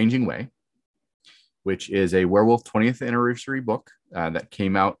 The Changing Way, which is a Werewolf 20th anniversary book that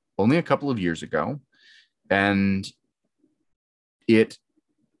came out only a couple of years ago. And it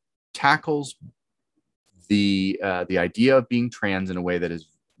tackles the idea of being trans in a way that is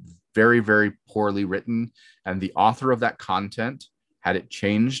very, very poorly written. And the author of that content had it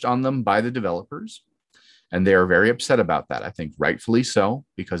changed on them by the developers. And they are very upset about that. I think rightfully so,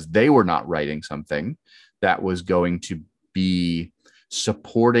 because they were not writing something that was going to be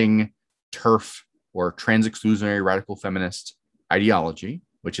supporting TERF, or trans exclusionary radical feminist ideology,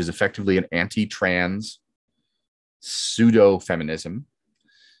 which is effectively an anti-trans pseudo-feminism,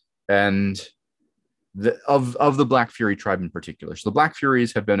 and of the Black Fury tribe in particular. So the Black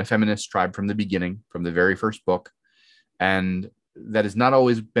Furies have been a feminist tribe from the beginning, from the very first book, and that has not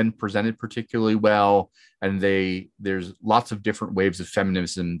always been presented particularly well. And there's lots of different waves of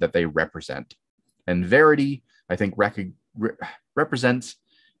feminism that they represent. And Verity, I think, represents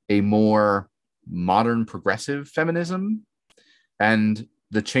a more modern progressive feminism, and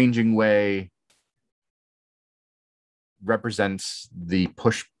The Changing Way represents the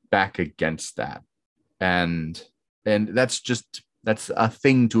pushback against that. And that's just That's a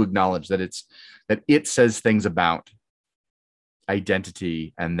thing to acknowledge, that it says things about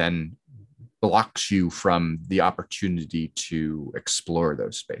identity and then blocks you from the opportunity to explore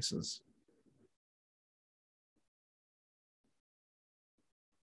those spaces.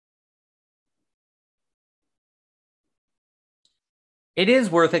 It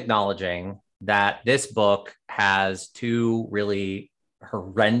is worth acknowledging that this book has two really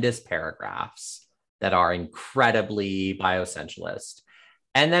horrendous paragraphs that are incredibly bioessentialist,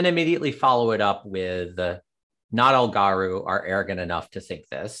 and then immediately follow it up with not all Garou are arrogant enough to think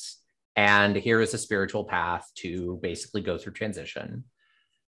this, and here is a spiritual path to basically go through transition.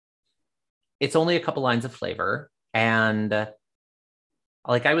 It's only a couple lines of flavor, and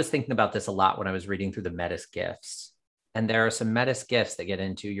like I was thinking about this a lot when I was reading through the Metis gifts. And there are some Metis gifts that get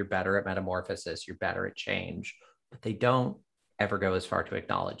into you're better at metamorphosis, you're better at change, but they don't ever go as far to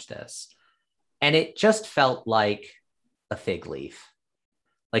acknowledge this. And it just felt like a fig leaf.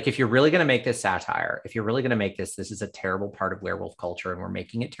 Like, if you're really going to make this satire, if you're really going to make this is a terrible part of werewolf culture and we're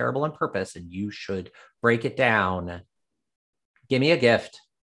making it terrible on purpose and you should break it down, give me a gift.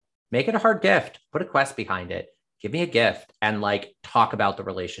 Make it a hard gift. Put a quest behind it. Give me a gift and like talk about the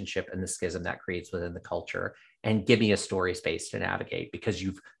relationship and the schism that creates within the culture, and give me a story space to navigate, because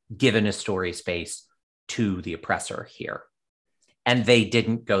you've given a story space to the oppressor here. And they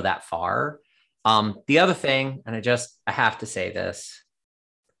didn't go that far. The other thing, and I have to say this,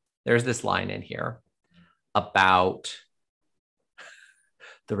 there's this line in here about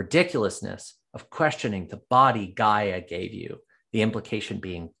the ridiculousness of questioning the body Gaia gave you. The implication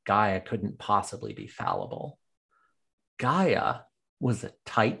being Gaia couldn't possibly be fallible. Gaia was a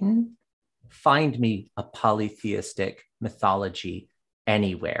Titan. Find me a polytheistic mythology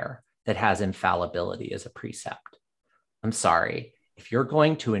anywhere that has infallibility as a precept. I'm sorry. If you're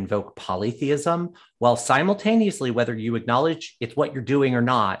going to invoke polytheism, while simultaneously, whether you acknowledge it's what you're doing or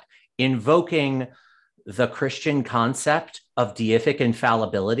not, invoking the Christian concept of deific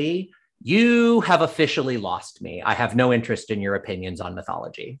infallibility, you have officially lost me. I have no interest in your opinions on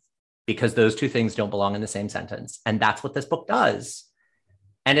mythology, because those two things don't belong in the same sentence. And that's what this book does.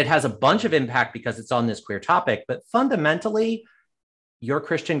 And it has a bunch of impact because it's on this queer topic, but fundamentally, your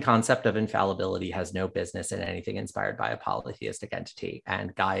Christian concept of infallibility has no business in anything inspired by a polytheistic entity.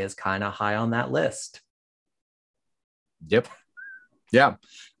 And Gaia is kind of high on that list. Yep. Yeah.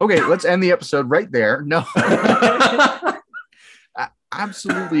 Okay, let's end the episode right there. No.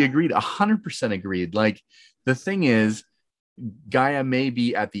 Absolutely agreed. 100% agreed. Like, the thing is, Gaia may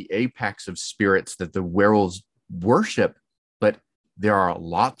be at the apex of spirits that the werewolves worship, but there are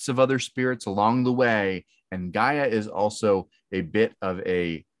lots of other spirits along the way, and Gaia is also a bit of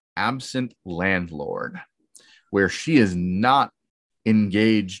a absent landlord, where she is not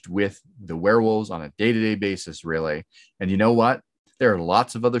engaged with the werewolves on a day-to-day basis, really. And you know what? There are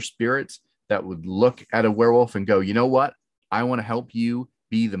lots of other spirits that would look at a werewolf and go, you know what? I want to help you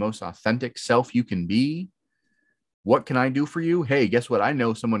be the most authentic self you can be. What can I do for you? Hey, guess what? I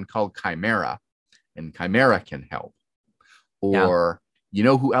know someone called Chimera, and Chimera can help. Or, you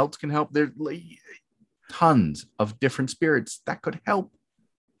know who else can help? There's tons of different spirits that could help.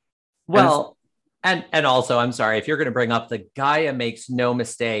 Well, and also, I'm sorry, if you're going to bring up the Gaia makes no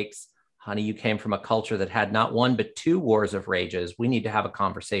mistakes, honey, you came from a culture that had not one, but two wars of rages. We need to have a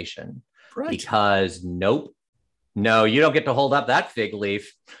conversation. Right. Because nope. No, you don't get to hold up that fig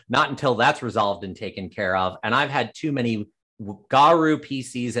leaf, not until that's resolved and taken care of. And I've had too many Garou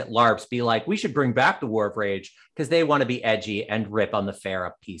PCs at LARPs be like, we should bring back the War of Rage, because they want to be edgy and rip on the fair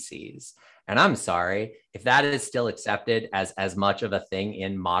up PCs. And I'm sorry, if that is still accepted as much of a thing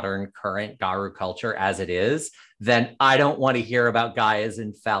in modern current Garou culture as it is, then I don't want to hear about Gaia's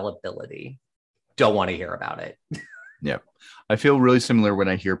infallibility. Don't want to hear about it. Yeah. I feel really similar when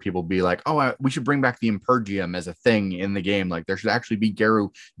I hear people be like, oh, we should bring back the Impergium as a thing in the game. Like, there should actually be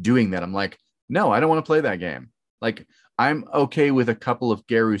Garou doing that. I'm like, no, I don't want to play that game. Like, I'm okay with a couple of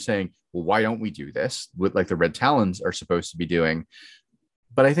Garou saying, well, why don't we do this? With like the Red Talons are supposed to be doing.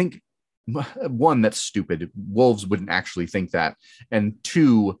 But I think, one, that's stupid. Wolves wouldn't actually think that. And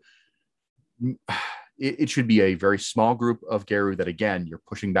two, it should be a very small group of Garou that, again, you're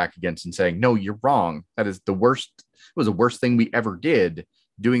pushing back against and saying, no, you're wrong. That is the worst. It was the worst thing we ever did.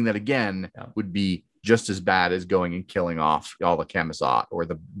 Doing that again would be just as bad as going and killing off all the Camazot or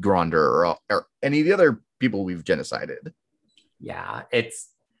the Gronder or any of the other people we've genocided. Yeah, it's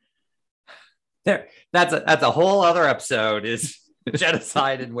there. That's a whole other episode, is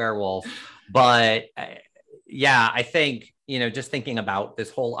genocide and werewolf. But yeah, I think, just thinking about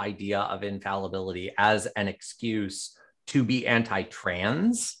this whole idea of infallibility as an excuse to be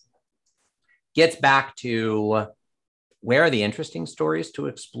anti-trans gets back to where are the interesting stories to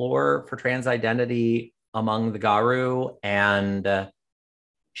explore for trans identity among the Garu and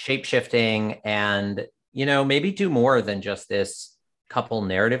shape-shifting, and maybe do more than just this couple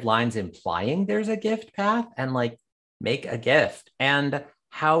narrative lines implying there's a gift path, and like make a gift. And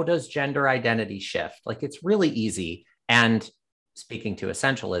how does gender identity shift? Like, it's really easy. And speaking to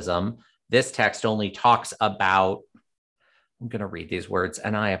essentialism, this text only talks about, I'm going to read these words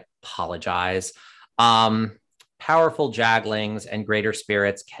and I apologize. Powerful jaglings and greater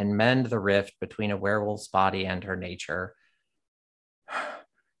spirits can mend the rift between a werewolf's body and her nature.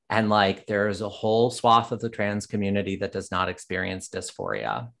 And like, there's a whole swath of the trans community that does not experience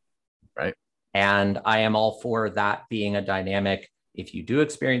dysphoria. Right. And I am all for that being a dynamic if you do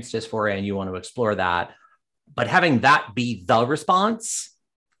experience dysphoria and you want to explore that. But having that be the response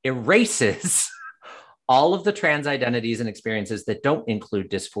erases all of the trans identities and experiences that don't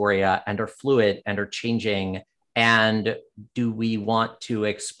include dysphoria and are fluid and are changing. And do we want to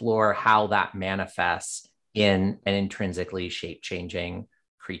explore how that manifests in an intrinsically shape-changing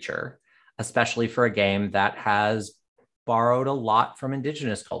creature, especially for a game that has borrowed a lot from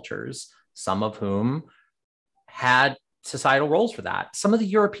indigenous cultures, some of whom had societal roles for that. Some of the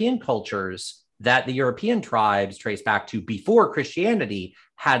European cultures that the European tribes trace back to before Christianity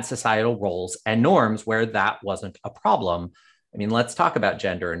had societal roles and norms where that wasn't a problem. I mean, let's talk about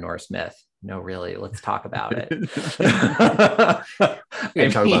gender in Norse myth. No, really, let's talk about it. We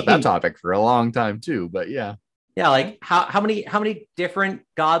can talk about that topic for a long time too, but yeah. Yeah, like how many different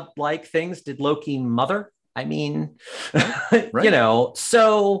godlike things did Loki mother? I mean, Right.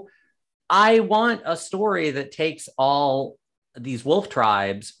 So I want a story that takes all these wolf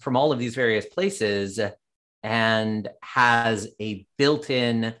tribes from all of these various places and has a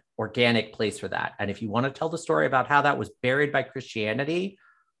built-in organic place for that. And if you want to tell the story about how that was buried by Christianity,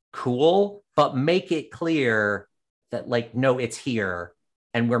 cool, but make it clear that like, no, it's here.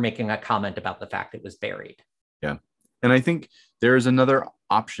 And we're making a comment about the fact it was buried. Yeah. And I think there is another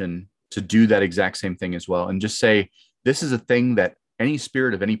option to do that exact same thing as well. And just say, this is a thing that any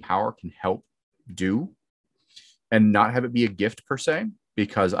spirit of any power can help do, and not have it be a gift per se.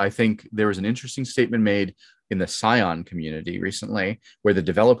 Because I think there was an interesting statement made in the Scion community recently where the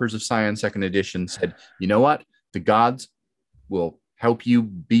developers of Scion Second Edition said, you know what? The gods will help you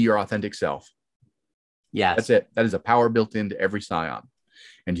be your authentic self. Yes. That's it. That is a power built into every Scion.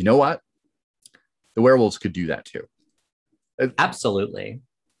 And you know what? The werewolves could do that too. Absolutely.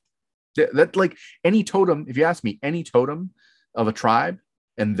 That like any totem, if you ask me, any totem of a tribe,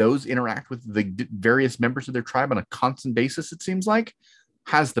 and those interact with the various members of their tribe on a constant basis, it seems like,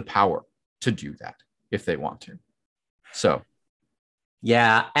 has the power to do that if they want to. So,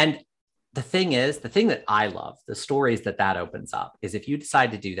 yeah. And the thing that I love, the stories that opens up, is if you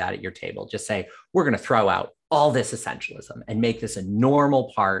decide to do that at your table, just say, we're going to throw out all this essentialism and make this a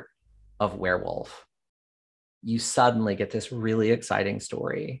normal part of werewolf. You suddenly get this really exciting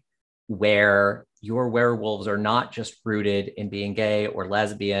story where your werewolves are not just rooted in being gay or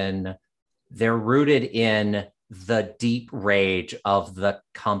lesbian. They're rooted in the deep rage of the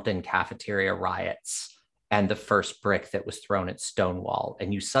Compton cafeteria riots and the first brick that was thrown at Stonewall.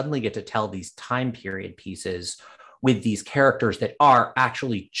 And you suddenly get to tell these time period pieces with these characters that are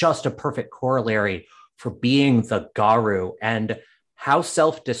actually just a perfect corollary for being the Garu, and how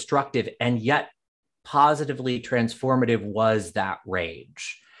self-destructive and yet positively transformative was that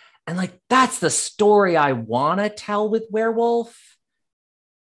rage. And like, that's the story I want to tell with werewolf.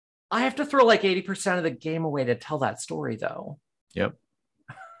 I have to throw like 80% of the game away to tell that story though. Yep.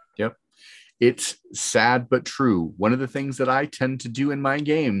 It's sad but true. One of the things that I tend to do in my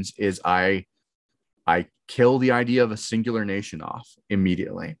games is I kill the idea of a singular nation off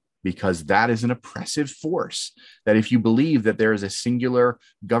immediately, because that is an oppressive force. That if you believe that there is a singular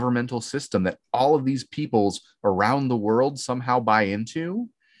governmental system that all of these peoples around the world somehow buy into,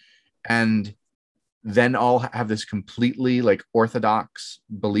 and then all have this completely like orthodox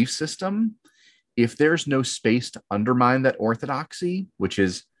belief system, if there's no space to undermine that orthodoxy, which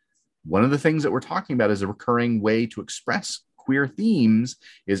is one of the things that we're talking about as a recurring way to express queer themes,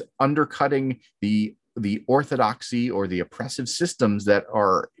 is undercutting the orthodoxy or the oppressive systems that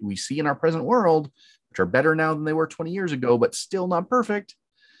we see in our present world, which are better now than they were 20 years ago, but still not perfect.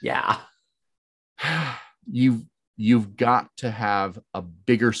 Yeah. You've got to have a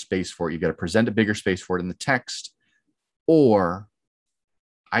bigger space for it. You've got to present a bigger space for it in the text, or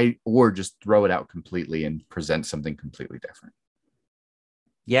just throw it out completely and present something completely different.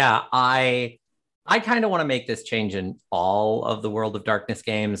 Yeah, I kind of want to make this change in all of the World of Darkness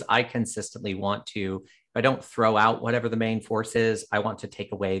games. I consistently want to, if I don't throw out whatever the main force is, I want to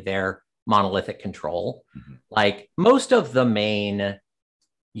take away their monolithic control. Mhm. Like most of the main,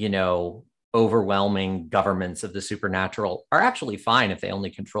 overwhelming governments of the supernatural are actually fine if they only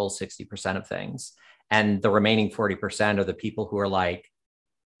control 60% of things. And the remaining 40% are the people who are like,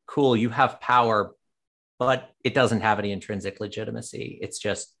 cool, you have power, but it doesn't have any intrinsic legitimacy. It's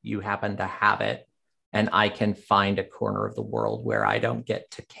just you happen to have it. And I can find a corner of the world where I don't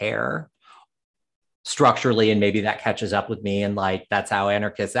get to care structurally. And maybe that catches up with me. And like, that's how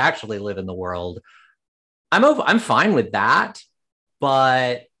anarchists actually live in the world. I'm fine with that.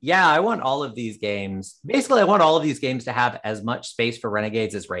 But yeah, I want all of these games. Basically, I want all of these games to have as much space for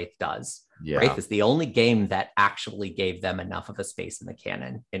Renegades as Wraith does. Yeah. Wraith is the only game that actually gave them enough of a space in the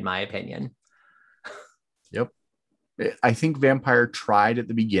canon, in my opinion. Yep. I think Vampire tried at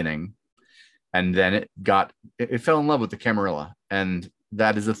the beginning, and then it fell in love with the Camarilla, and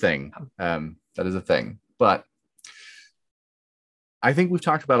that is a thing. That is a thing. But I think we've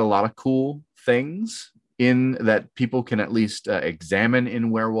talked about a lot of cool things in that people can at least examine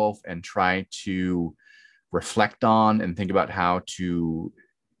in Werewolf and try to reflect on and think about how to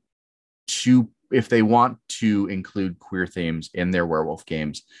if they want to include queer themes in their werewolf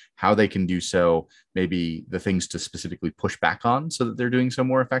games, how they can do so, maybe the things to specifically push back on so that they're doing so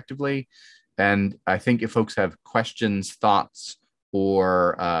more effectively. And I think if folks have questions, thoughts,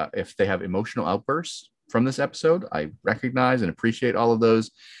 or if they have emotional outbursts from this episode, I recognize and appreciate all of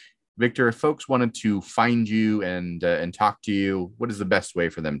those. Victor, if folks wanted to find you and talk to you, what is the best way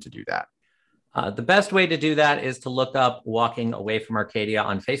for them to do that? The best way to do that is to look up Walking Away from Arcadia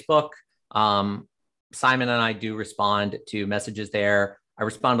on Facebook. Simon and I do respond to messages there. I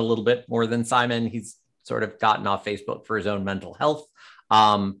respond a little bit more than Simon. He's sort of gotten off Facebook for his own mental health.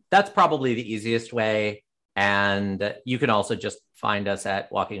 That's probably the easiest way. And you can also just find us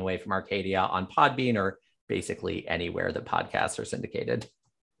at Walking Away from Arcadia on Podbean or basically anywhere that podcasts are syndicated.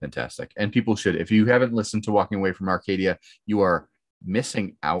 Fantastic. And people should, if you haven't listened to Walking Away from Arcadia, you are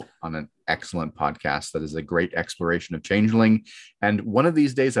missing out on an excellent podcast that is a great exploration of Changeling. And one of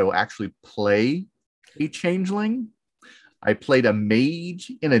these days I will actually play a Changeling. I played a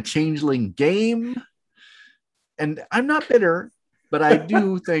mage in a Changeling game, and I'm not bitter, but I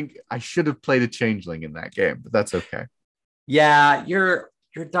do think I should have played a Changeling in that game, but that's okay. Yeah, your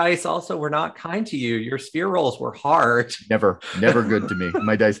dice also were not kind to you. Your sphere rolls were hard. Never good to me.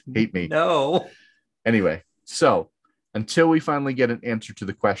 My dice hate me. No. Anyway, so until we finally get an answer to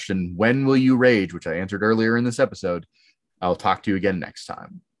the question, when will you rage, which I answered earlier in this episode, I'll talk to you again next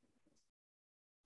time.